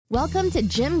Welcome to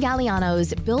Jim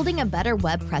Galliano's Building a Better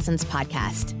Web Presence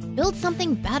podcast. Build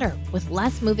something better with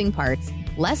less moving parts,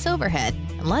 less overhead,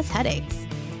 and less headaches.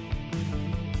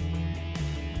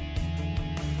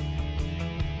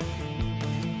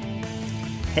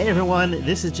 Hey everyone,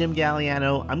 this is Jim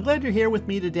Galliano. I'm glad you're here with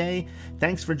me today.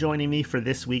 Thanks for joining me for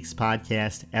this week's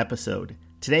podcast episode.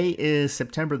 Today is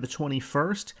September the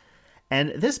 21st,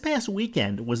 and this past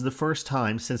weekend was the first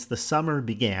time since the summer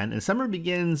began, and summer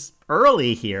begins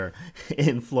early here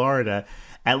in Florida,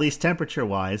 at least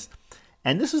temperature-wise.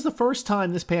 And this is the first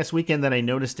time this past weekend that I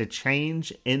noticed a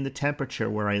change in the temperature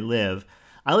where I live.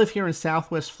 I live here in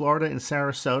Southwest Florida in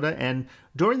Sarasota, and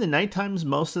during the night times,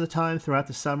 most of the time throughout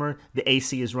the summer, the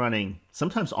AC is running,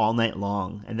 sometimes all night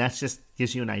long. And that just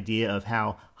gives you an idea of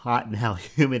how hot and how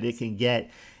humid it can get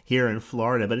here in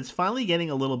Florida. But it's finally getting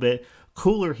a little bit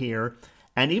cooler here.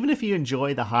 And even if you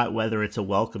enjoy the hot weather, it's a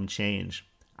welcome change.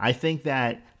 I think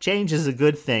that change is a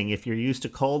good thing. If you're used to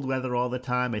cold weather all the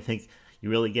time, I think you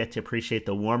really get to appreciate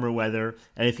the warmer weather.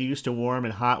 And if you're used to warm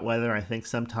and hot weather, I think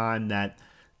sometime that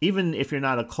even if you're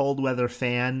not a cold weather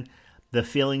fan, the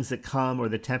feelings that come or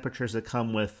the temperatures that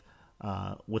come with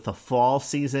a fall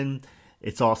season,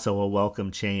 it's also a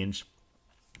welcome change.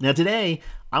 Now today,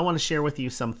 I want to share with you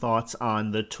some thoughts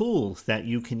on the tools that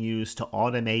you can use to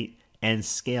automate and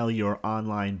scale your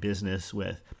online business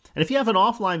with. And if you have an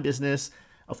offline business,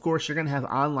 of course, you're going to have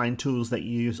online tools that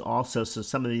you use also. So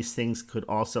some of these things could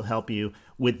also help you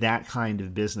with that kind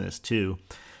of business too.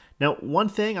 Now, one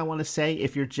thing I want to say,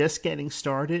 if you're just getting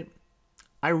started,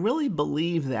 I really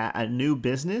believe that a new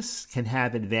business can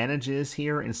have advantages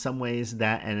here in some ways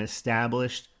that an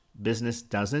established business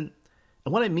doesn't.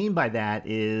 And what I mean by that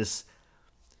is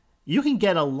you can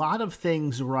get a lot of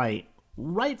things right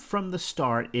from the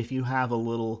start if you have a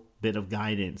little bit of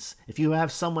guidance. If you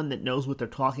have someone that knows what they're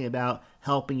talking about,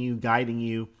 helping you, guiding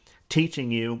you, teaching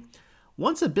you.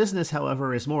 Once a business,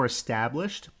 however, is more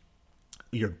established,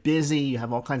 you're busy, you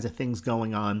have all kinds of things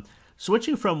going on,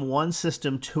 switching from one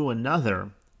system to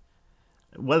another,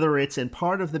 whether it's in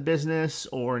part of the business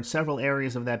or in several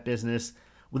areas of that business,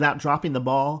 without dropping the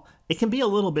ball, it can be a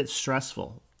little bit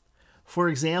stressful. For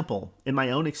example, in my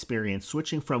own experience,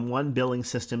 switching from one billing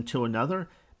system to another,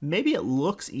 maybe it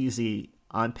looks easy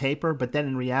on paper, but then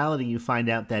in reality you find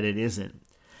out that it isn't.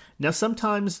 Now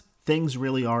sometimes things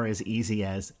really are as easy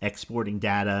as exporting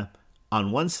data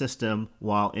on one system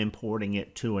while importing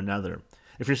it to another.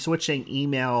 If you're switching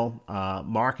email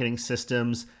marketing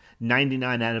systems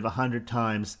 99 out of 100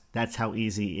 times, that's how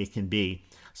easy it can be.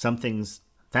 Some things,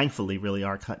 thankfully, really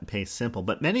are cut and paste simple,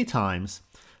 but many times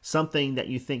something that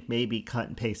you think may be cut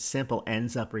and paste simple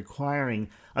ends up requiring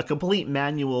a complete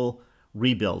manual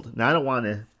rebuild. Now, I don't want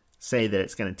to say that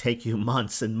it's going to take you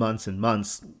months and months and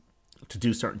months to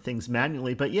do certain things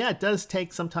manually, but yeah, it does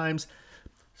take sometimes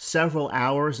several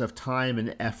hours of time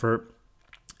and effort,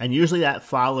 and usually that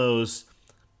follows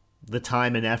the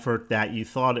time and effort that you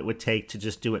thought it would take to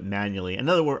just do it manually.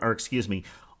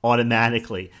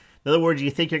 Automatically. In other words, you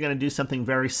think you're going to do something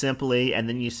very simply, and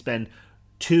then you spend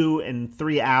 2 and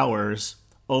 3 hours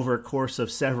over a course of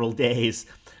several days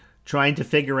trying to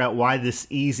figure out why this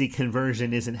easy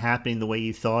conversion isn't happening the way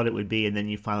you thought it would be, and then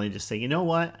you finally just say, you know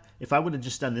what? If I would have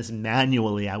just done this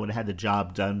manually, I would have had the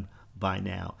job done by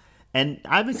now. And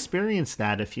I've experienced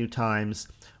that a few times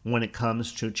when it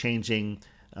comes to changing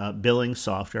billing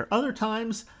software. Other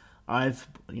times, if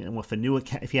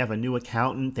you have a new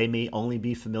accountant, they may only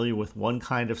be familiar with one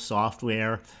kind of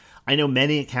software. I know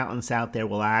many accountants out there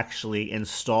will actually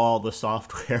install the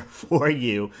software for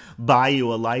you, buy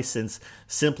you a license,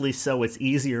 simply so it's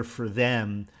easier for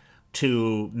them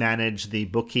to manage the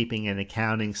bookkeeping and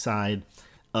accounting side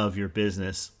of your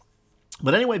business.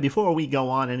 But anyway, before we go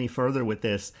on any further with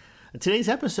this, today's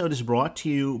episode is brought to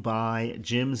you by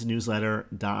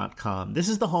jimsnewsletter.com. This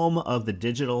is the home of the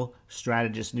Digital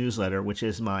Strategist newsletter, which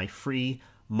is my free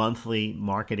monthly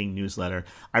marketing newsletter.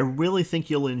 I really think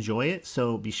you'll enjoy it,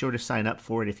 so be sure to sign up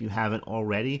for it if you haven't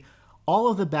already. All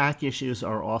of the back issues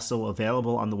are also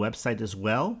available on the website as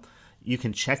well. You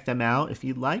can check them out if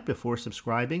you'd like before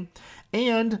subscribing.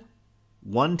 And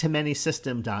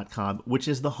one-to-many-system.com, which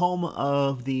is the home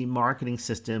of the marketing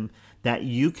system that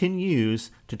you can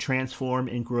use to transform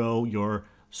and grow your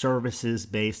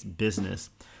services-based business.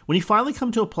 When you finally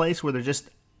come to a place where there just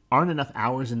aren't enough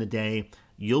hours in the day,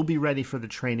 you'll be ready for the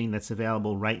training that's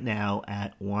available right now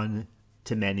at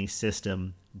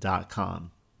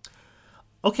one-to-many-system.com.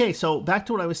 Okay, so back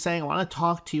to what I was saying. I want to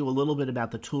talk to you a little bit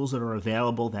about the tools that are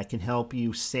available that can help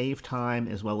you save time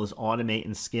as well as automate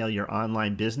and scale your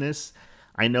online business.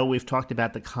 I know we've talked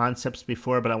about the concepts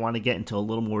before, but I want to get into a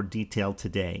little more detail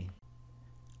today.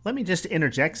 Let me just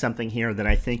interject something here that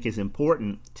I think is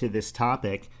important to this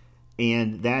topic,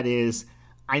 and that is,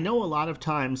 I know a lot of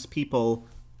times people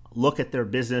look at their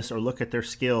business or look at their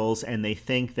skills and they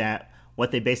think that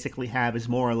what they basically have is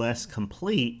more or less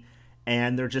complete,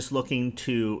 and they're just looking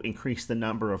to increase the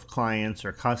number of clients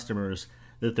or customers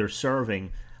that they're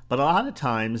serving. But a lot of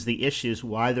times the issues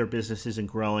why their business isn't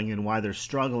growing and why they're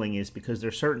struggling is because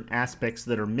there's certain aspects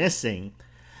that are missing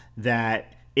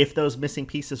that if those missing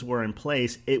pieces were in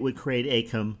place, it would create a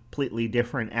completely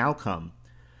different outcome.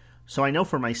 So I know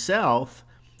for myself,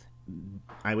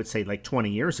 I would say like 20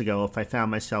 years ago, if I found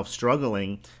myself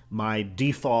struggling, my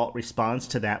default response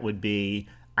to that would be,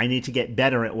 I need to get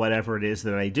better at whatever it is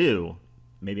that I do.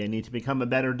 Maybe I need to become a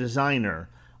better designer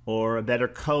or a better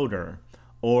coder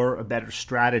or a better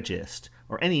strategist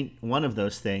or any one of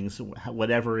those things,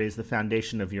 whatever is the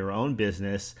foundation of your own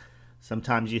business.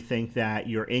 Sometimes you think that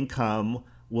your income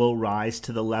will rise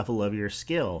to the level of your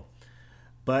skill.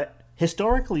 But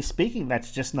historically speaking,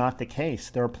 that's just not the case.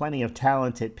 There are plenty of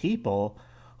talented people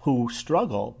who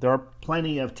struggle. There are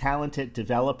plenty of talented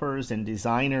developers and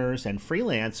designers and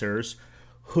freelancers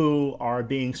who are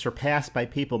being surpassed by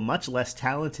people much less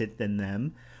talented than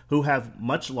them, who have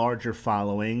much larger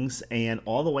followings and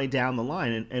all the way down the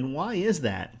line. And why is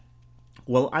that?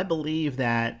 Well, I believe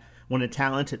that when a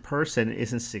talented person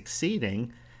isn't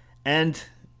succeeding, and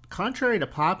contrary to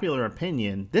popular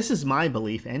opinion, this is my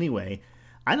belief anyway,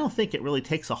 I don't think it really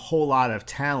takes a whole lot of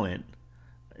talent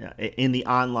in the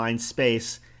online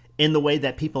space in the way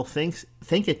that people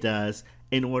think it does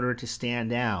in order to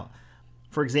stand out.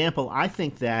 For example, I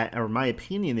think that, or my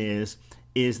opinion is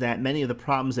that many of the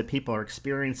problems that people are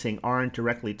experiencing aren't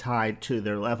directly tied to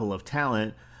their level of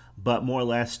talent, but more or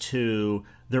less to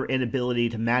their inability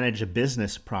to manage a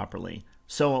business properly.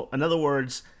 So, in other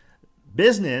words,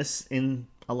 business in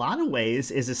a lot of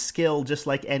ways is a skill just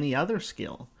like any other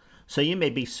skill. So you may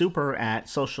be super at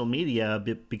social media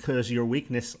because your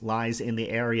weakness lies in the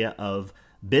area of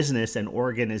business and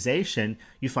organization.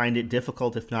 You find it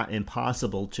difficult, if not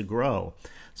impossible, to grow.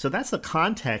 So that's the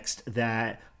context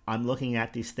that I'm looking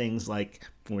at these things like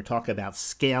when we talk about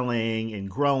scaling and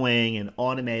growing and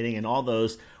automating and all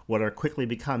those what are quickly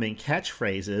becoming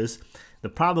catchphrases. The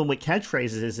problem with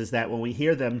catchphrases is that when we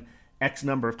hear them X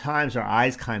number of times, our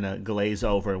eyes kind of glaze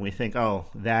over and we think, oh,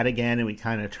 that again, and we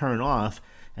kind of turn off.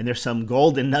 And there's some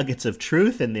golden nuggets of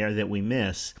truth in there that we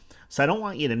miss. So I don't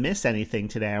want you to miss anything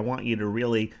today. I want you to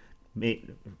really make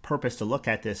purpose to look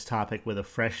at this topic with a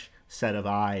fresh set of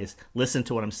eyes. Listen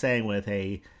to what I'm saying with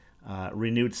a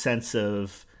renewed sense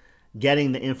of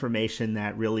getting the information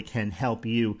that really can help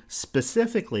you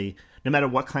specifically, no matter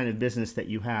what kind of business that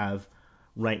you have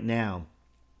right now.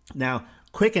 Now,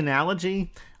 quick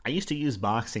analogy. I used to use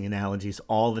boxing analogies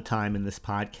all the time in this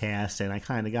podcast, and I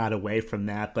kind of got away from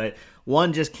that. But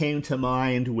one just came to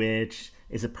mind, which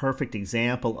is a perfect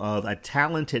example of a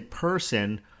talented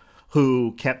person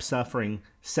who kept suffering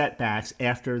setbacks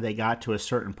after they got to a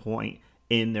certain point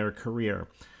in their career.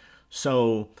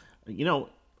 So,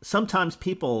 sometimes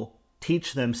people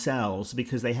teach themselves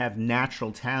because they have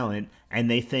natural talent and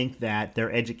they think that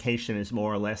their education is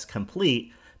more or less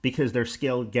complete because their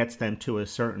skill gets them to a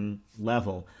certain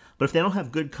level. But if they don't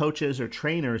have good coaches or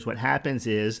trainers, what happens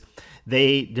is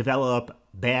they develop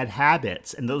bad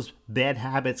habits, and those bad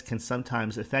habits can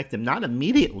sometimes affect them, not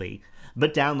immediately,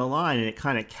 but down the line, and it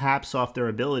kind of caps off their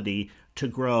ability to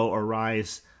grow or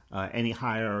rise any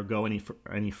higher or go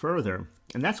any further.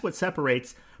 And that's what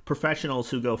separates professionals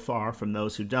who go far from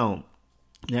those who don't.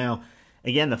 Now,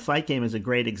 again, the fight game is a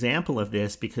great example of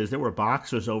this because there were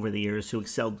boxers over the years who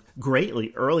excelled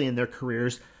greatly early in their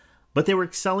careers, but they were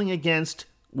excelling against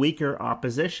weaker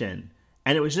opposition.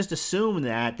 And it was just assumed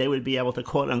that they would be able to,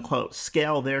 quote unquote,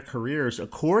 scale their careers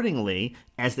accordingly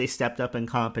as they stepped up in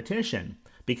competition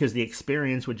because the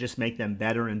experience would just make them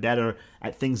better and better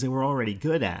at things they were already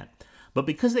good at. But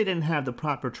because they didn't have the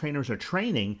proper trainers or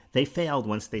training, they failed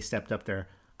once they stepped up their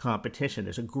competition.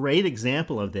 There's a great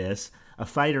example of this. A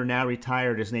fighter now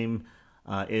retired, his name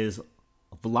is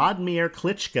Vladimir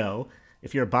Klitschko.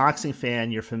 If you're a boxing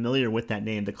fan, you're familiar with that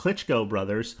name. The Klitschko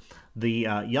brothers, the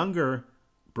younger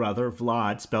brother,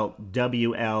 Vlad, spelled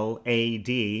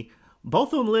W-L-A-D,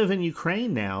 both of them live in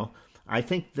Ukraine now. I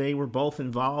think they were both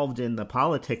involved in the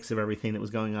politics of everything that was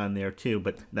going on there too,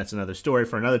 but that's another story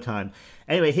for another time.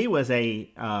 Anyway, he was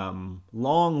a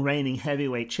long-reigning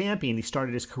heavyweight champion. He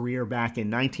started his career back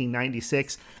in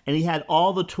 1996, and he had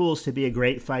all the tools to be a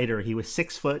great fighter. He was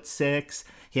 6'6",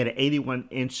 he had an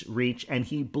 81-inch reach, and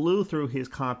he blew through his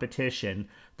competition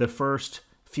the first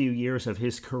few years of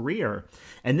his career.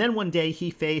 And then one day he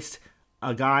faced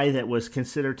a guy that was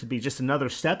considered to be just another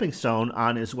stepping stone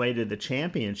on his way to the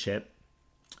championship.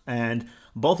 And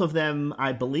both of them,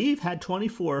 I believe, had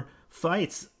 24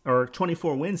 fights or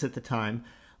 24 wins at the time.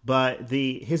 But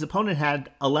his opponent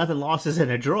had 11 losses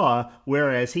and a draw,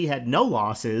 whereas he had no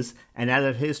losses. And out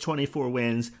of his 24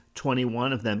 wins,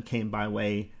 21 of them came by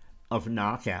way of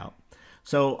knockout.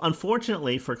 So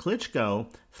unfortunately for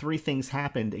Klitschko, 3 things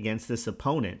happened against this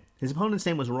opponent. His opponent's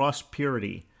name was Ross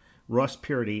Purity. Ross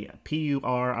Purity, Puritty,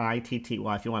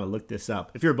 if you want to look this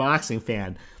up, if you're a boxing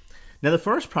fan. Now, the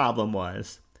first problem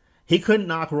was he couldn't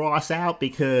knock Ross out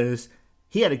because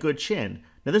he had a good chin.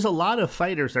 Now, there's a lot of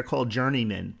fighters that are called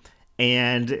journeymen,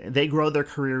 and they grow their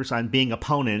careers on being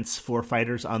opponents for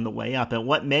fighters on the way up. And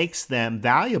what makes them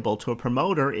valuable to a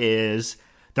promoter is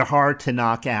they're hard to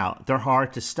knock out. They're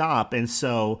hard to stop. And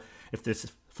so if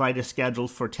this fight is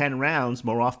scheduled for 10 rounds,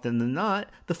 more often than not,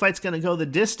 the fight's going to go the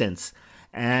distance.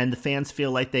 And the fans feel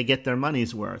like they get their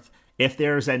money's worth. If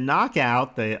there's a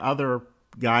knockout, the other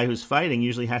guy who's fighting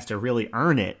usually has to really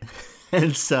earn it.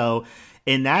 And so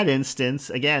in that instance,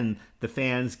 again, the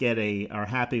fans are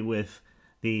happy with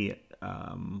the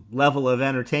level of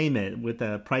entertainment, with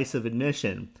the price of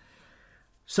admission.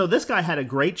 So this guy had a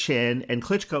great chin, and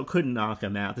Klitschko couldn't knock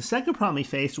him out. The second problem he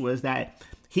faced was that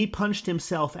he punched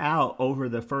himself out over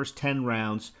the first 10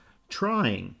 rounds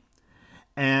trying.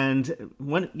 And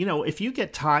if you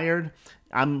get tired,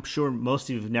 I'm sure most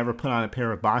of you have never put on a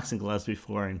pair of boxing gloves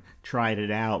before and tried it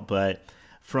out, but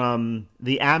from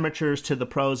the amateurs to the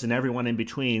pros and everyone in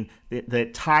between, the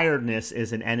tiredness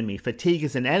is an enemy. Fatigue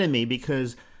is an enemy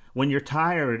because when you're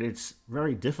tired, it's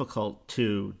very difficult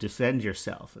to defend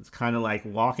yourself. It's kind of like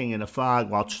walking in a fog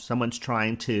while someone's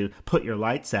trying to put your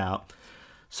lights out.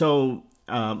 So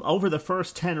over the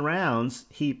first 10 rounds,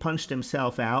 he punched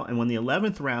himself out, and when the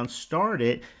 11th round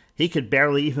started, he could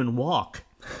barely even walk,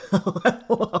 let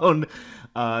alone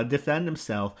defend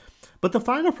himself. But the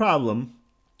final problem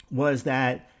was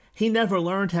that he never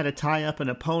learned how to tie up an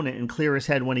opponent and clear his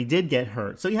head when he did get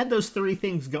hurt. So he had those 3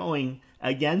 things going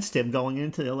against him going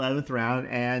into the 11th round,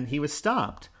 and he was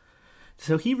stopped.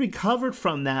 So he recovered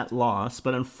from that loss,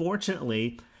 but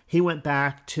unfortunately, he went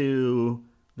back to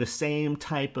the same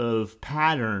type of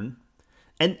pattern.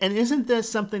 And isn't this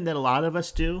something that a lot of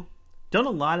us do? Don't a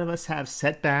lot of us have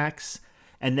setbacks?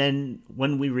 And then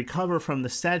when we recover from the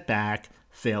setback,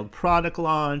 failed product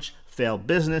launch, failed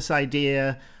business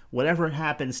idea, whatever it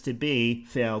happens to be,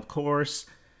 failed course,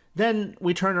 then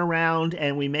we turn around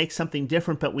and we make something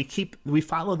different, but we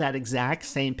follow that exact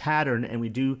same pattern and we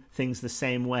do things the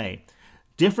same way.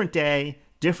 Different day,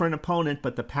 different opponent,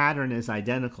 but the pattern is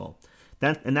identical.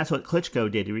 And that's what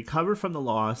Klitschko did. He recovered from the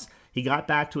loss. He got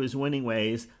back to his winning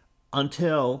ways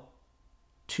until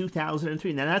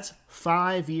 2003. Now, that's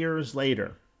 5 years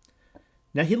later.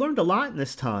 Now, he learned a lot in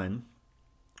this time,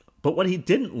 but what he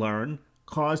didn't learn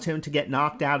caused him to get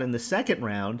knocked out in the second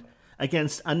round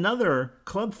against another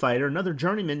club fighter, another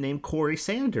journeyman named Corey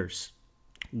Sanders.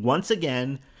 Once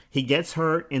again, he gets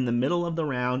hurt in the middle of the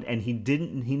round, and he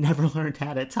never learned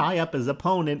how to tie up his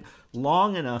opponent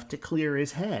long enough to clear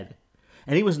his head.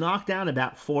 And he was knocked down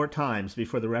about 4 times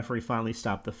before the referee finally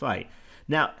stopped the fight.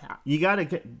 Now, you got to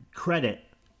get credit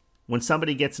when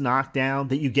somebody gets knocked down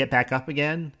that you get back up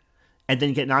again, and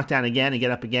then get knocked down again and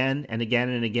get up again and again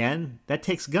and again. That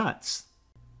takes guts.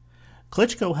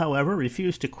 Klitschko, however,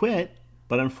 refused to quit,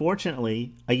 but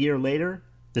unfortunately, a year later,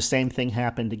 the same thing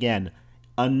happened again.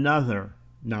 Another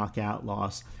knockout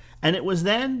loss. And it was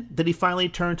then that he finally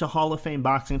turned to Hall of Fame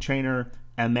boxing trainer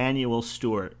Emanuel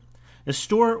Steward.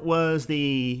 Stewart was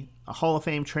the Hall of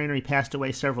Fame trainer. He passed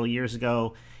away several years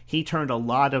ago. He turned a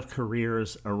lot of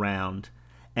careers around.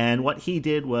 And what he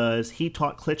did was he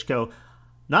taught Klitschko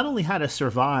not only how to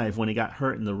survive when he got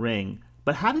hurt in the ring,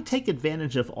 but how to take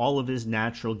advantage of all of his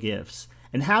natural gifts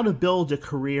and how to build a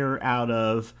career out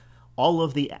of all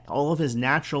of his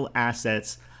natural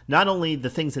assets, not only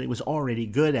the things that he was already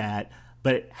good at,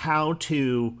 but how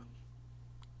to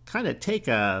kind of take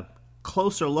a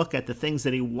closer look at the things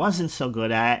that he wasn't so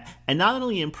good at and not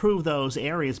only improve those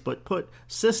areas, but put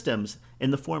systems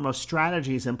in the form of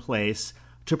strategies in place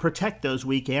to protect those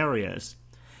weak areas.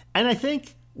 And I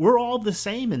think we're all the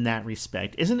same in that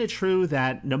respect. Isn't it true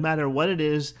that no matter what it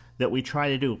is that we try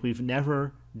to do, if we've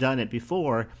never done it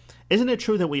before, isn't it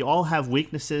true that we all have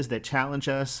weaknesses that challenge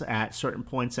us at certain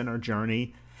points in our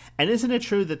journey? And isn't it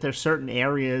true that there's certain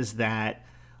areas that,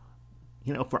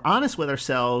 if we're honest with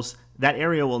ourselves, that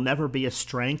area will never be a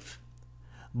strength,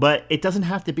 but it doesn't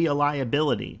have to be a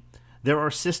liability. There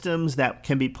are systems that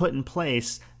can be put in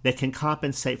place that can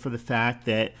compensate for the fact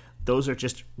that those are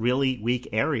just really weak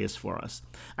areas for us.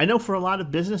 I know for a lot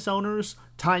of business owners,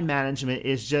 time management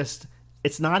is just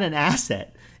it's not an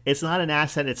asset. It's not an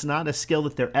asset. It's not a skill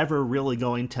that they're ever really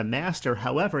going to master.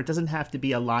 However, it doesn't have to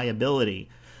be a liability.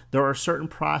 There are certain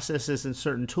processes and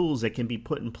certain tools that can be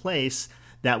put in place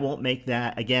that won't make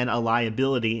that, again, a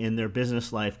liability in their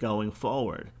business life going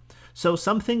forward. So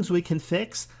some things we can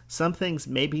fix, some things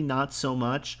maybe not so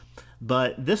much,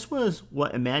 but this was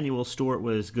what Emanuel Steward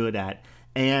was good at.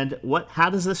 And how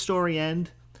does the story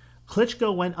end?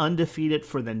 Klitschko went undefeated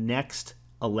for the next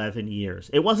 11 years.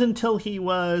 It wasn't until he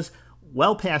was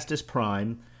well past his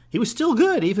prime. He was still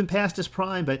good, even past his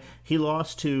prime, but he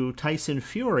lost to Tyson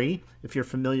Fury. If you're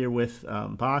familiar with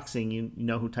boxing, you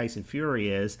know who Tyson Fury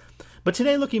is. But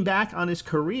today, looking back on his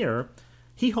career,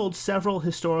 he holds several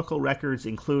historical records,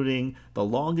 including the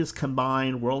longest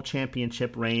combined world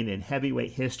championship reign in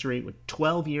heavyweight history, with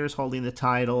 12 years holding the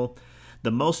title,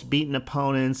 the most beaten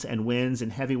opponents and wins in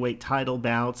heavyweight title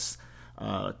bouts,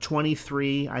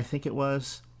 23, I think it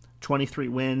was, 23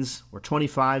 wins or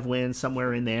 25 wins,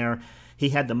 somewhere in there. He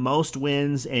had the most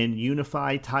wins in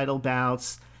unified title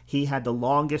bouts. He had the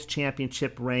longest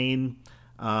championship reign,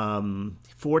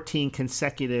 14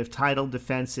 consecutive title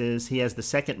defenses. He has the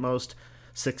second most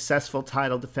successful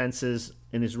title defenses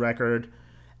in his record,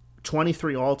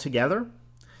 23 altogether,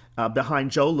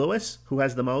 behind Joe Louis, who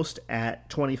has the most at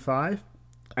 25,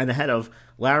 and ahead of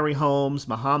Larry Holmes,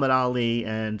 Muhammad Ali,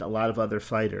 and a lot of other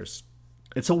fighters.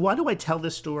 And so why do I tell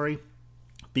this story?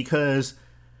 Because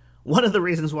one of the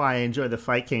reasons why I enjoy the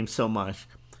Fight Game so much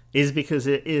is because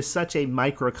it is such a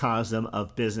microcosm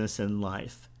of business and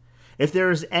life. If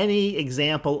there's any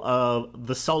example of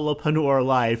the solopreneur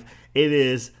life, it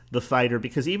is the fighter,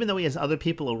 because even though he has other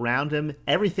people around him,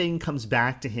 everything comes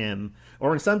back to him.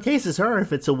 Or in some cases, her,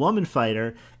 if it's a woman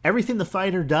fighter, everything the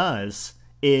fighter does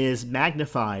is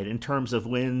magnified in terms of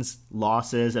wins,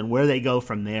 losses, and where they go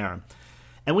from there.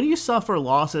 And when you suffer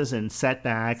losses and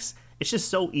setbacks, it's just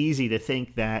so easy to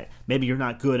think that maybe you're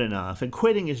not good enough. And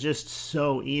quitting is just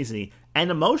so easy.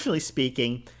 And emotionally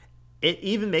speaking, it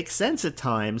even makes sense at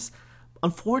times.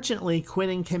 Unfortunately,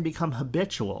 quitting can become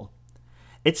habitual.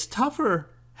 It's tougher,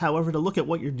 however, to look at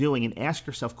what you're doing and ask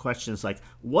yourself questions like,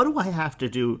 what do I have to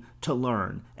do to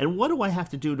learn? And what do I have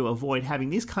to do to avoid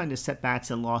having these kind of setbacks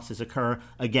and losses occur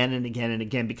again and again and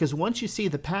again? Because once you see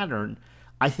the pattern,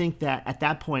 I think that at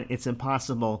that point it's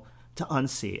impossible to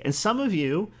unsee. And some of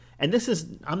you, and this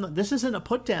isn't a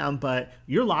put down, but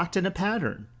you're locked in a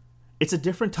pattern. It's a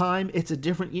different time, it's a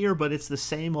different year, but it's the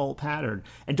same old pattern.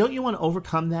 And don't you want to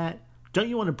overcome that? Don't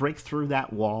you want to break through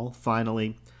that wall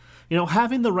finally? You know,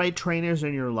 having the right trainers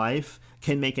in your life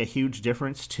can make a huge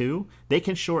difference too. They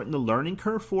can shorten the learning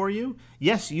curve for you.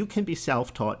 Yes, you can be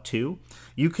self-taught too.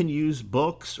 You can use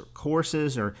books or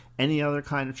courses or any other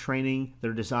kind of training that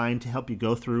are designed to help you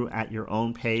go through at your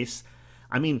own pace.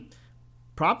 I mean,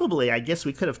 probably, I guess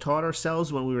we could have taught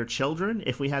ourselves when we were children,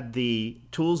 if we had the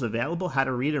tools available, how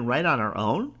to read and write on our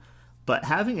own. But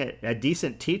having a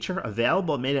decent teacher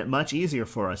available made it much easier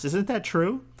for us. Isn't that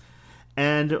true?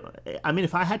 And I mean,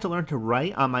 if I had to learn to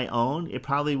write on my own, it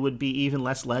probably would be even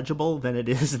less legible than it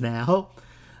is now.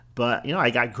 But, you know, I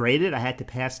got graded. I had to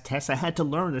pass tests. I had to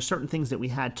learn. There's certain things that we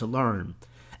had to learn.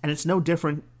 And it's no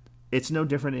different. It's no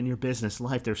different in your business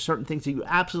life. There's certain things that you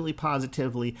absolutely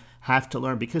positively have to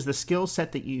learn, because the skill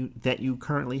set that you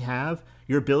currently have,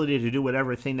 your ability to do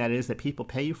whatever thing that is that people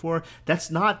pay you for,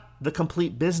 that's not the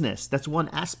complete business. That's one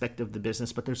aspect of the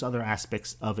business, but there's other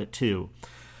aspects of it too.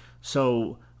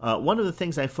 So one of the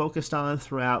things I focused on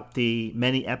throughout the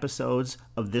many episodes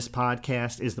of this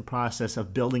podcast is the process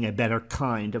of building a better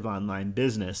kind of online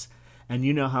business. And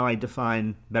you know how I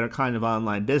define better kind of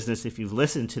online business if you've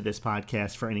listened to this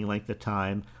podcast for any length of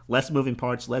time. Less moving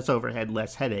parts, less overhead,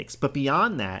 less headaches. But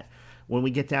beyond that, when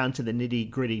we get down to the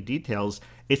nitty-gritty details,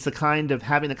 it's having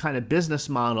the kind of business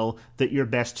model that you're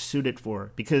best suited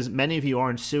for. Because many of you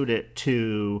aren't suited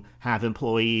to have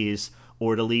employees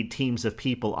or to lead teams of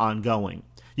people ongoing.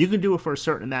 You can do it for a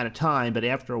certain amount of time, but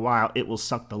after a while, it will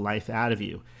suck the life out of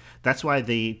you. That's why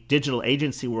the digital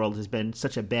agency world has been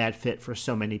such a bad fit for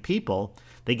so many people.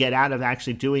 They get out of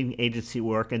actually doing agency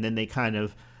work, and then they kind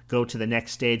of go to the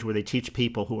next stage where they teach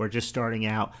people who are just starting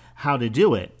out how to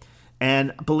do it.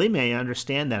 And believe me, I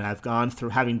understand that. I've gone through,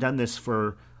 having done this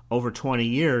for over 20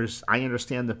 years, I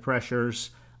understand the pressures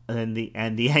and the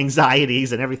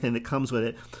anxieties and everything that comes with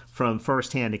it from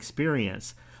firsthand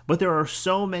experience. But there are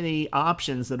so many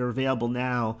options that are available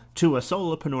now to a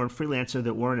solopreneur and freelancer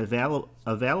that weren't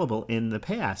available in the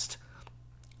past.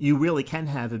 You really can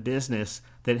have a business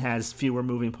that has fewer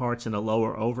moving parts and a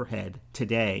lower overhead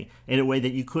today in a way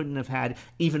that you couldn't have had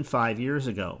even 5 years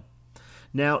ago.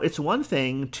 Now, it's one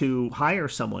thing to hire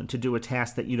someone to do a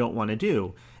task that you don't want to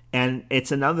do. And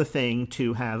it's another thing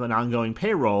to have an ongoing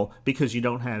payroll because you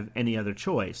don't have any other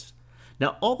choice.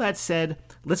 Now, all that said,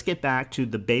 let's get back to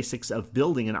the basics of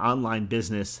building an online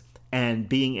business and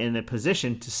being in a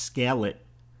position to scale it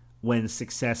when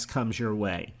success comes your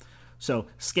way. So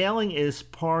scaling is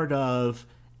part of,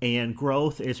 and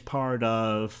growth is part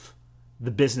of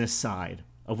the business side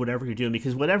of whatever you're doing,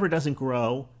 because whatever doesn't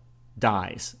grow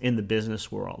dies in the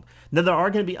business world. Now, there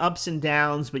are going to be ups and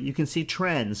downs, but you can see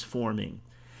trends forming.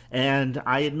 And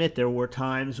I admit there were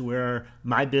times where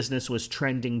my business was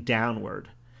trending downward.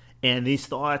 And these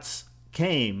thoughts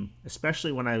came,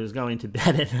 especially when I was going to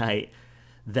bed at night,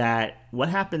 that what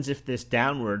happens if this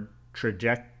downward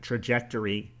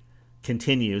trajectory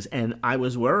continues? And I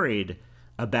was worried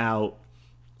about,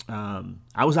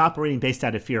 I was operating based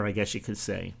out of fear, I guess you could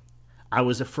say. I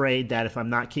was afraid that if I'm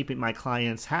not keeping my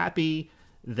clients happy,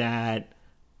 that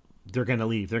they're going to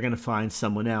leave. They're going to find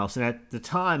someone else. And at the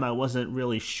time, I wasn't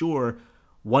really sure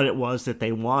what it was that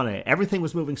they wanted. Everything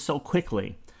was moving so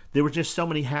quickly. There were just so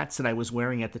many hats that I was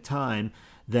wearing at the time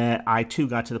that I, too,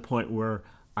 got to the point where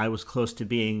I was close to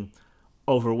being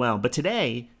overwhelmed. But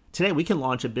today we can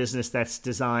launch a business that's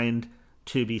designed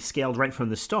to be scaled right from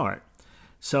the start.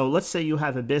 So let's say you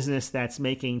have a business that's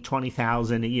making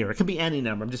 $20,000 a year. It could be any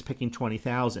number. I'm just picking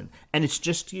 $20,000. And it's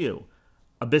just you,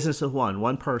 a business of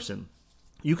one person.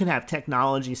 You can have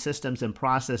technology, systems, and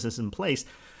processes in place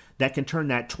that can turn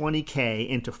that $20K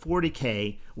into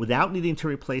 $40K without needing to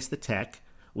replace the tech,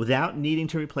 without needing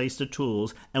to replace the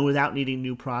tools, and without needing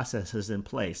new processes in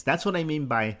place. That's what I mean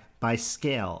by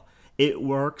scale. It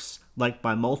works like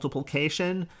by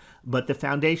multiplication, but the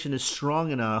foundation is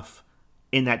strong enough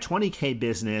in that $20K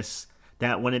business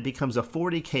that when it becomes a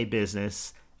 $40K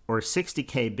business or a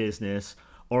 $60K business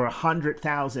or a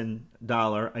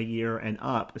 $100,000 a year and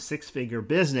up, a six-figure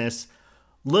business,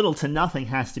 little to nothing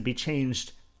has to be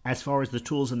changed as far as the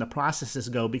tools and the processes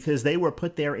go, because they were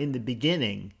put there in the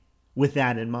beginning with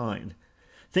that in mind.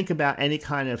 Think about any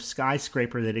kind of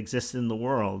skyscraper that exists in the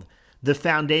world. The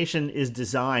foundation is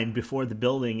designed before the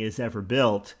building is ever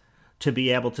built to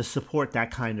be able to support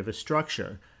that kind of a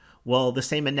structure. Well, the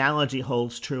same analogy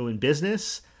holds true in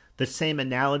business. The same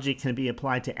analogy can be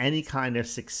applied to any kind of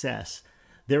success.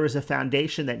 There is a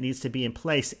foundation that needs to be in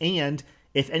place, and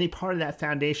if any part of that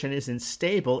foundation isn't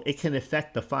stable, it can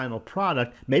affect the final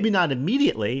product, maybe not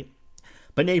immediately,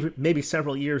 but maybe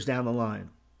several years down the line.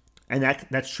 And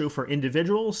that's true for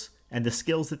individuals and the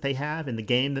skills that they have in the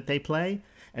game that they play,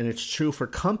 and it's true for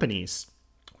companies,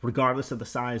 regardless of the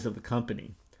size of the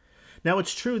company. Now,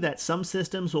 it's true that some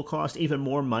systems will cost even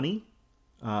more money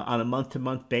on a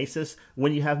month-to-month basis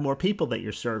when you have more people that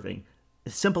you're serving. A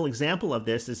simple example of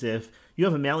this is if you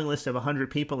have a mailing list of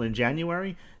 100 people in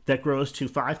January that grows to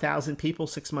 5,000 people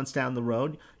 6 months down the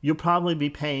road, you'll probably be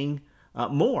paying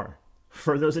more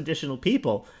for those additional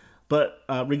people. But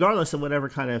regardless of whatever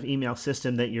kind of email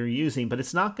system that you're using, but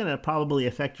it's not going to probably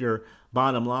affect your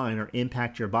bottom line or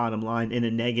impact your bottom line in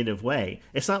a negative way.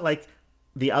 It's not like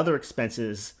the other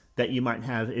expenses that you might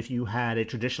have if you had a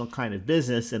traditional kind of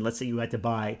business, and let's say you had to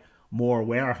buy more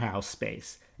warehouse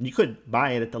space. And you could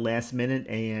buy it at the last minute,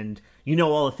 and you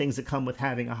know all the things that come with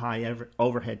having a high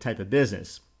overhead type of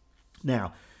business.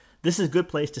 Now, this is a good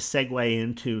place to segue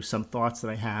into some thoughts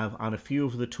that I have on a few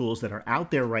of the tools that are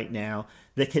out there right now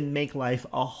that can make life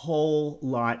a whole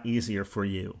lot easier for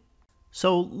you.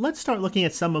 So let's start looking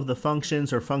at some of the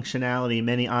functions or functionality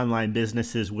many online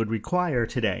businesses would require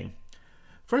today.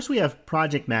 First, we have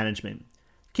project management.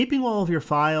 Keeping all of your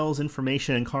files,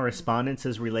 information, and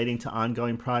correspondences relating to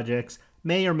ongoing projects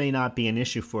may or may not be an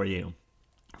issue for you.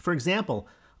 For example,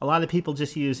 a lot of people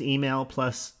just use email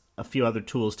plus a few other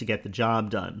tools to get the job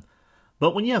done.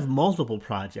 But when you have multiple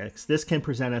projects, this can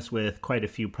present us with quite a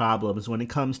few problems when it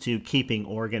comes to keeping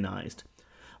organized.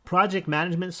 Project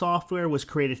management software was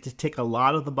created to tick a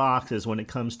lot of the boxes when it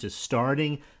comes to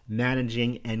starting,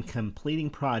 managing, and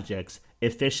completing projects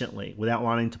efficiently without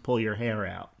wanting to pull your hair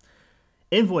out.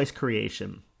 Invoice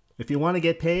creation. If you want to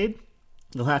get paid,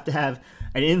 you'll have to have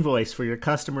an invoice for your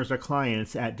customers or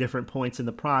clients at different points in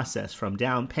the process, from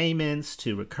down payments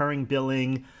to recurring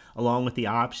billing, along with the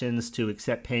options to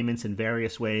accept payments in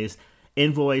various ways.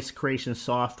 Invoice creation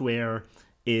software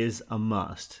is a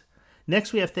must.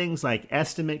 Next, we have things like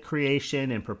estimate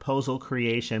creation and proposal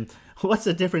creation. What's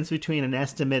the difference between an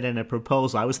estimate and a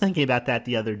proposal? I was thinking about that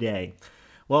the other day.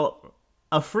 Well,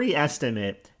 a free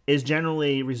estimate is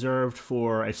generally reserved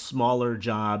for a smaller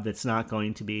job that's not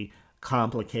going to be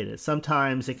complicated.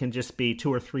 Sometimes it can just be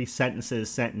 2 or 3 sentences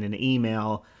sent in an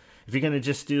email. If you're going to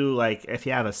just do, like, if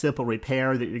you have a simple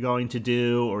repair that you're going to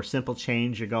do or simple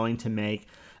change you're going to make,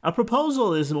 a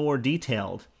proposal is more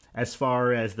detailed. as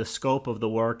far as the scope of the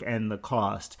work and the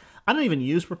cost. I don't even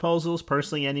use proposals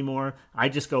personally anymore. I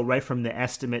just go right from the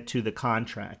estimate to the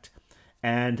contract.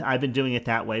 And I've been doing it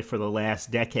that way for the last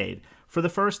decade. For the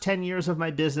first 10 years of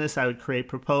my business, I would create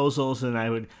proposals, and I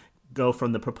would go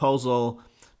from the proposal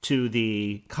to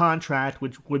the contract,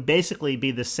 which would basically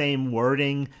be the same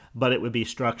wording, but it would be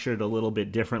structured a little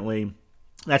bit differently.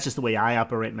 That's just the way I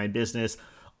operate my business.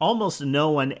 Almost no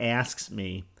one asks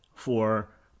me for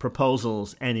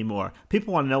proposals anymore.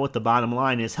 People want to know what the bottom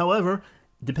line is. However,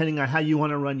 depending on how you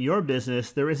want to run your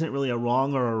business, there isn't really a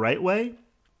wrong or a right way.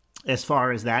 As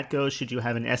far as that goes, should you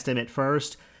have an estimate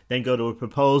first, then go to a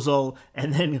proposal,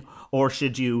 and then, or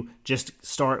should you just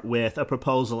start with a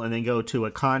proposal and then go to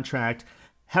a contract?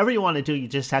 However you want to do, you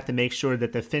just have to make sure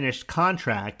that the finished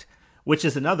contract, which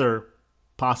is another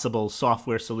possible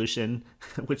software solution,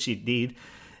 which you need.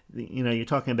 You're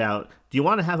talking about, do you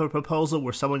want to have a proposal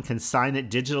where someone can sign it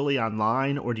digitally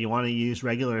online, or do you want to use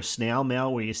regular snail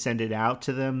mail where you send it out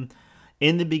to them?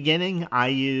 In the beginning, I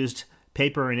used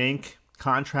paper and ink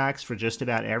contracts for just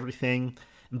about everything.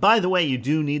 And by the way, you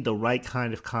do need the right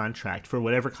kind of contract for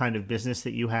whatever kind of business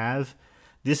that you have.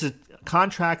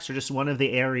 Contracts are just one of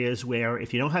the areas where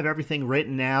if you don't have everything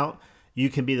written out, you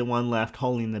can be the one left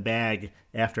holding the bag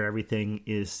after everything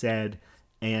is said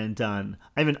and done.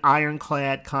 I have an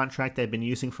ironclad contract I've been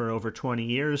using for over 20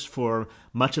 years for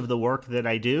much of the work that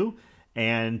I do.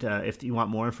 And if you want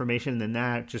more information than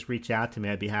that, just reach out to me.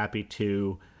 I'd be happy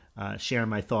to share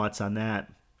my thoughts on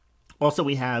that. Also,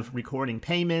 we have recording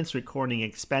payments, recording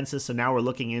expenses. So now we're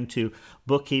looking into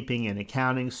bookkeeping and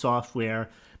accounting software.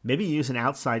 Maybe use an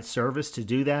outside service to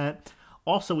do that.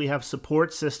 Also, we have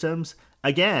support systems.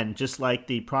 Again, just like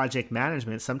the project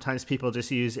management, sometimes people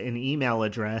just use an email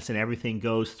address and everything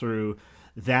goes through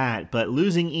that. But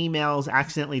losing emails,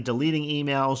 accidentally deleting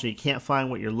emails, or you can't find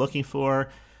what you're looking for.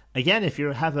 Again, if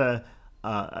you have a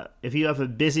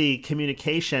busy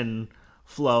communication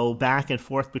flow back and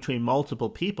forth between multiple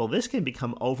people, this can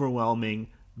become overwhelming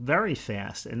very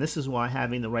fast. And this is why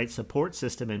having the right support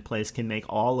system in place can make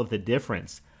all of the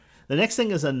difference. The next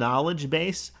thing is a knowledge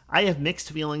base. I have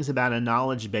mixed feelings about a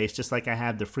knowledge base, just like I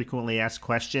have the frequently asked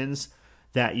questions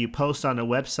that you post on a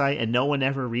website and no one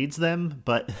ever reads them,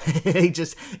 but they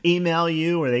just email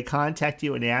you or they contact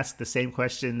you and they ask the same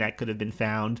question that could have been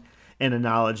found in a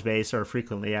knowledge base or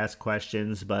frequently asked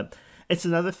questions. But it's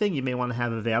another thing you may want to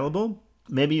have available.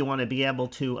 Maybe you want to be able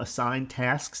to assign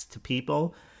tasks to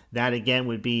people. That, again,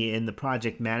 would be in the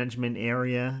project management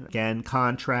area. Again,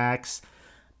 contracts.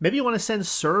 Maybe you want to send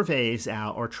surveys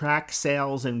out or track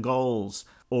sales and goals,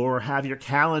 or have your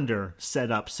calendar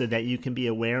set up so that you can be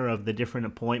aware of the different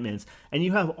appointments. And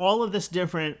you have all of these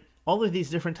different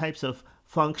types of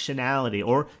functionality.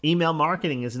 Or email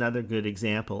marketing is another good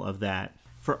example of that.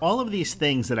 For all of these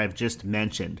things that I've just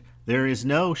mentioned, there is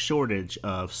no shortage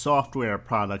of software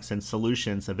products and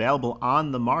solutions available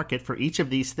on the market for each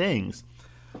of these things.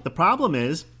 The problem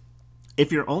is,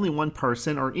 if you're only one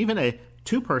person or even a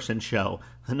two-person show,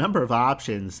 the number of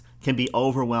options can be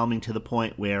overwhelming to the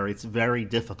point where it's very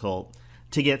difficult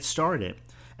to get started.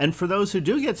 And for those who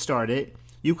do get started,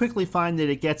 you quickly find that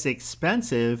it gets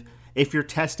expensive if you're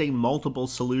testing multiple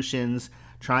solutions,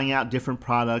 trying out different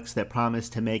products that promise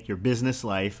to make your business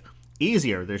life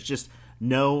easier. There's just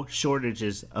no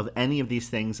shortages of any of these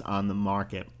things on the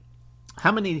market.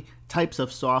 How many types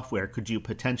of software could you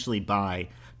potentially buy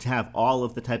to have all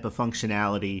of the type of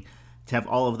functionality, to have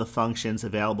all of the functions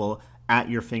available at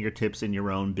your fingertips in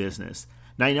your own business?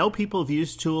 Now, I know people have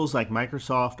used tools like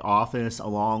Microsoft Office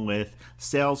along with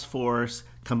Salesforce,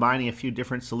 combining a few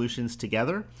different solutions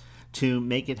together to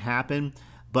make it happen,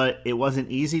 but it wasn't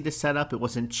easy to set up, it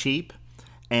wasn't cheap,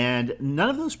 and none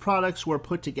of those products were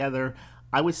put together.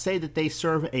 I would say that they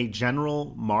serve a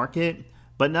general market,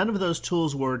 but none of those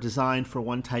tools were designed for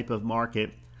one type of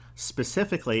market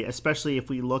specifically, especially if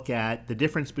we look at the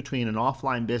difference between an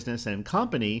offline business and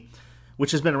company,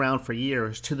 which has been around for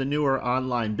years, to the newer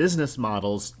online business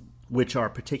models, which are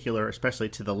particular, especially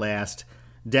to the last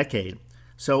decade.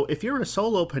 So if you're a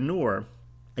solopreneur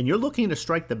and you're looking to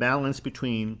strike the balance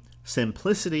between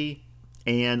simplicity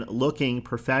and looking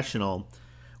professional,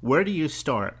 where do you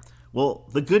start? Well,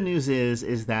 the good news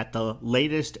is that the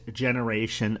latest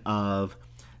generation of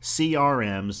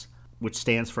CRMs, which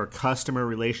stands for Customer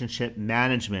Relationship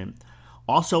Management,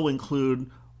 also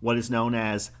include what is known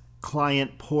as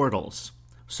client portals.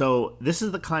 So this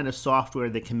is the kind of software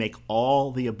that can make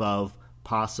all the above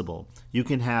possible. You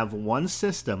can have one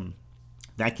system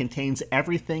that contains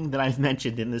everything that I've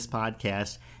mentioned in this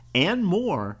podcast and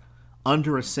more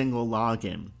under a single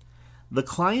login. The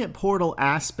client portal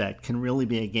aspect can really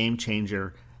be a game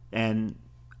changer, and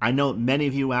I know many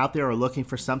of you out there are looking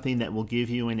for something that will give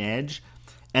you an edge.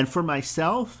 And for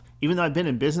myself, even though I've been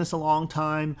in business a long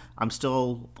time, I'm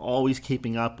still always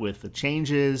keeping up with the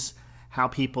changes, how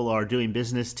people are doing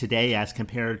business today as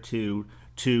compared to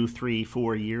 2, 3,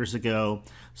 4 years ago.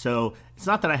 So it's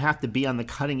not that I have to be on the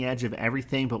cutting edge of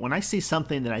everything, but when I see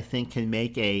something that I think can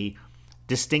make a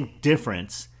distinct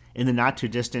difference in the not too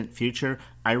distant future,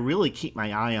 I really keep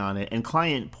my eye on it. And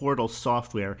client portal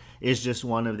software is just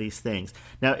one of these things.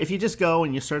 Now, if you just go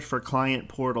and you search for client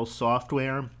portal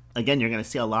software, again, you're going to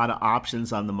see a lot of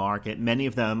options on the market. Many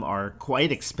of them are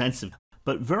quite expensive,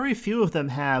 but very few of them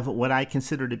have what I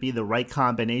consider to be the right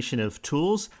combination of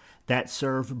tools that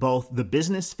serve both the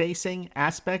business-facing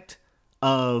aspect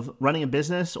of running a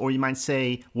business, or you might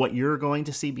say what you're going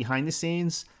to see behind the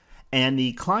scenes, and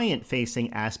the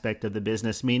client-facing aspect of the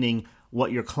business, meaning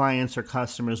what your clients or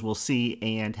customers will see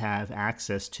and have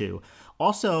access to.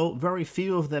 Also, very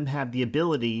few of them have the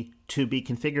ability to be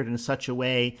configured in such a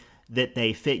way that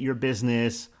they fit your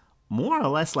business more or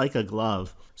less like a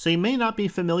glove. So you may not be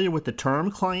familiar with the term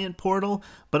client portal,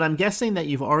 but I'm guessing that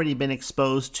you've already been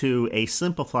exposed to a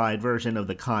simplified version of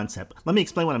the concept. Let me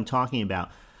explain what I'm talking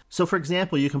about. So for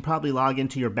example, you can probably log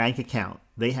into your bank account.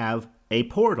 They have a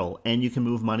portal and you can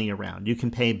move money around. You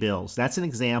can pay bills. That's an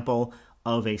example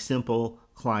of a simple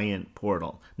client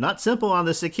portal. Not simple on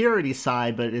the security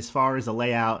side, but as far as the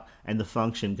layout and the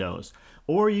function goes.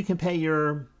 Or you can pay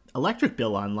your electric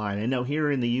bill online. I know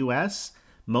here in the US,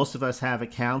 most of us have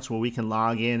accounts where we can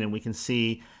log in and we can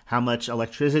see how much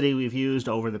electricity we've used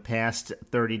over the past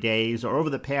 30 days or over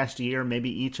the past year. Maybe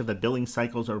each of the billing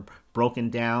cycles are broken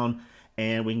down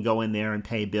and we can go in there and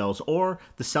pay bills. Or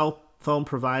the cell phone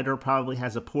provider probably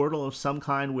has a portal of some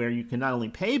kind where you can not only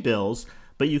pay bills,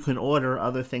 but you can order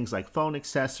other things like phone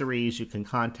accessories, you can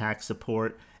contact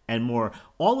support, and more.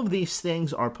 All of these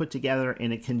things are put together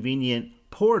in a convenient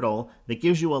portal that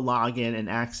gives you a login and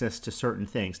access to certain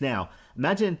things. Now,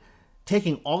 imagine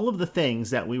taking all of the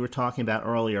things that we were talking about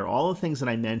earlier, all the things that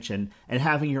I mentioned, and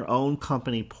having your own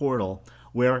company portal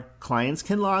where clients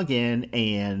can log in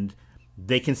and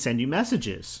they can send you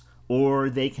messages, or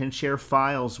they can share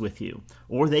files with you,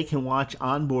 or they can watch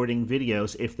onboarding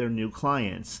videos if they're new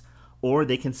clients, or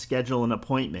they can schedule an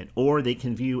appointment, or they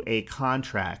can view a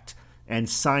contract and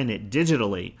sign it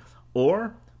digitally,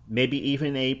 or maybe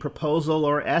even a proposal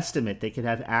or estimate. They could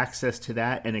have access to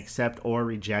that and accept or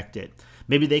reject it.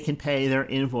 Maybe they can pay their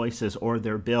invoices or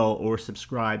their bill or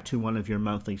subscribe to one of your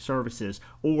monthly services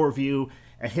or view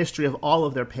a history of all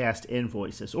of their past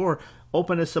invoices or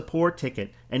open a support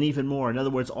ticket and even more. In other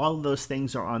words, all of those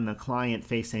things are on the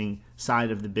client-facing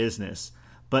side of the business.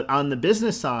 But on the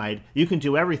business side, you can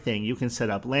do everything. You can set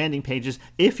up landing pages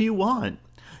if you want.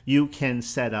 You can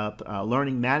set up a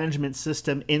learning management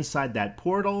system inside that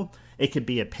portal. It could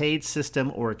be a paid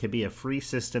system or it could be a free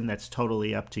system. That's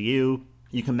totally up to you.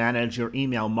 You can manage your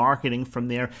email marketing from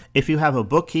there. If you have a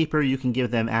bookkeeper, you can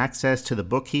give them access to the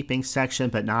bookkeeping section,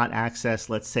 but not access,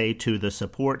 let's say, to the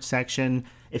support section.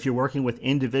 If you're working with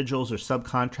individuals or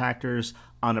subcontractors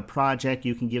on a project,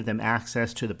 you can give them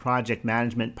access to the project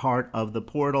management part of the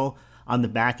portal on the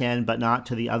back end, but not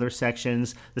to the other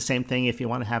sections. The same thing if you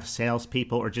want to have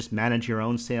salespeople or just manage your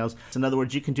own sales. In other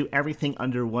words, you can do everything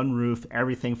under one roof,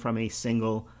 everything from a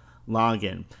single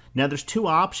login. Now, there's two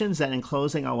options that in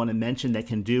closing I want to mention that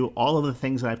can do all of the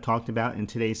things that I've talked about in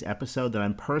today's episode that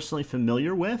I'm personally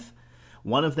familiar with.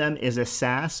 One of them is a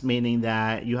SaaS, meaning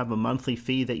that you have a monthly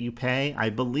fee that you pay. I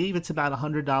believe it's about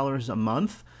 $100 a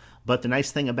month. But the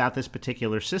nice thing about this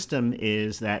particular system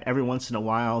is that every once in a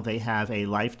while they have a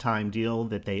lifetime deal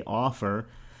that they offer.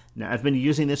 Now, I've been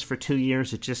using this for 2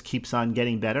 years. It just keeps on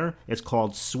getting better. It's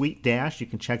called SweetDash. You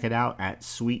can check it out at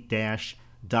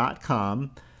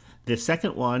sweetdash.com. The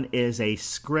second one is a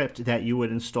script that you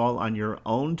would install on your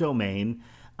own domain.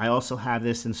 I also have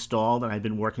this installed, and I've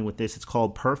been working with this. It's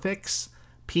called Perfex,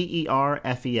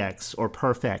 P-E-R-F-E-X, or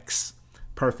Perfex,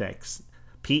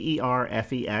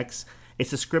 P-E-R-F-E-X.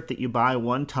 It's a script that you buy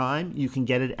one time. You can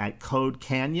get it at Code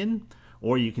Canyon,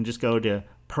 or you can just go to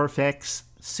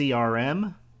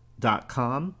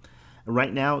perfexcrm.com.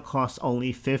 Right now, it costs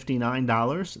only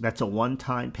 $59. That's a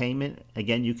one-time payment.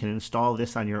 Again, you can install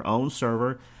this on your own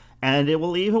server, and it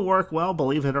will even work well,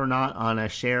 believe it or not, on a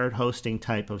shared hosting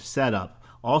type of setup.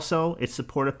 Also, it's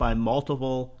supported by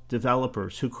multiple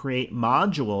developers who create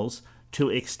modules to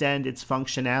extend its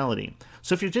functionality.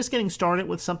 So if you're just getting started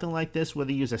with something like this,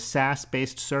 whether you use a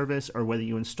SaaS-based service or whether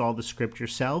you install the script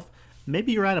yourself,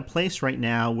 maybe you're at a place right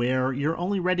now where you're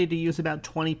only ready to use about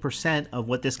 20% of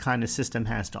what this kind of system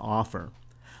has to offer.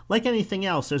 Like anything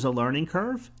else, there's a learning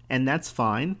curve, and that's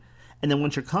fine. And then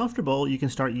once you're comfortable, you can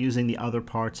start using the other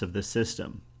parts of the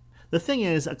system. The thing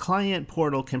is, a client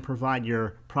portal can provide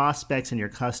your prospects and your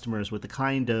customers with the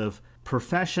kind of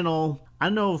professional, I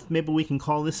don't know if maybe we can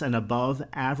call this an above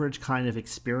average kind of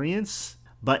experience,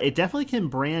 but it definitely can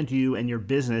brand you and your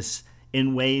business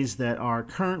in ways that are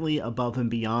currently above and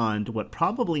beyond what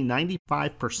probably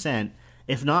 95%,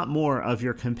 if not more, of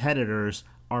your competitors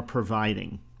are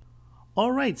providing.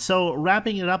 All right, so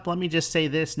wrapping it up, let me just say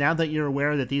this. Now that you're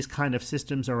aware that these kind of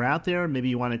systems are out there, maybe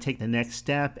you want to take the next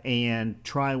step and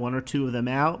try one or two of them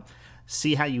out,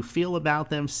 see how you feel about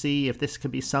them, see if this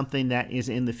could be something that is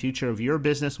in the future of your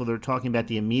business, whether we're talking about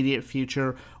the immediate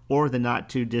future or the not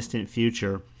too distant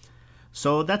future.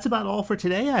 So that's about all for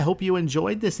today. I hope you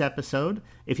enjoyed this episode.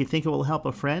 If you think it will help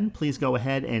a friend, please go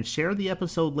ahead and share the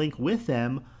episode link with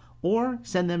them, or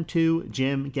send them to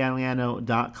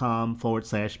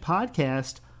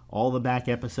jimgalliano.com/podcast. All the back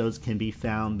episodes can be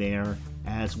found there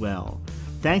as well.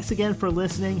 Thanks again for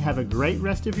listening. Have a great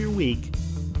rest of your week,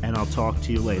 and I'll talk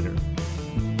to you later.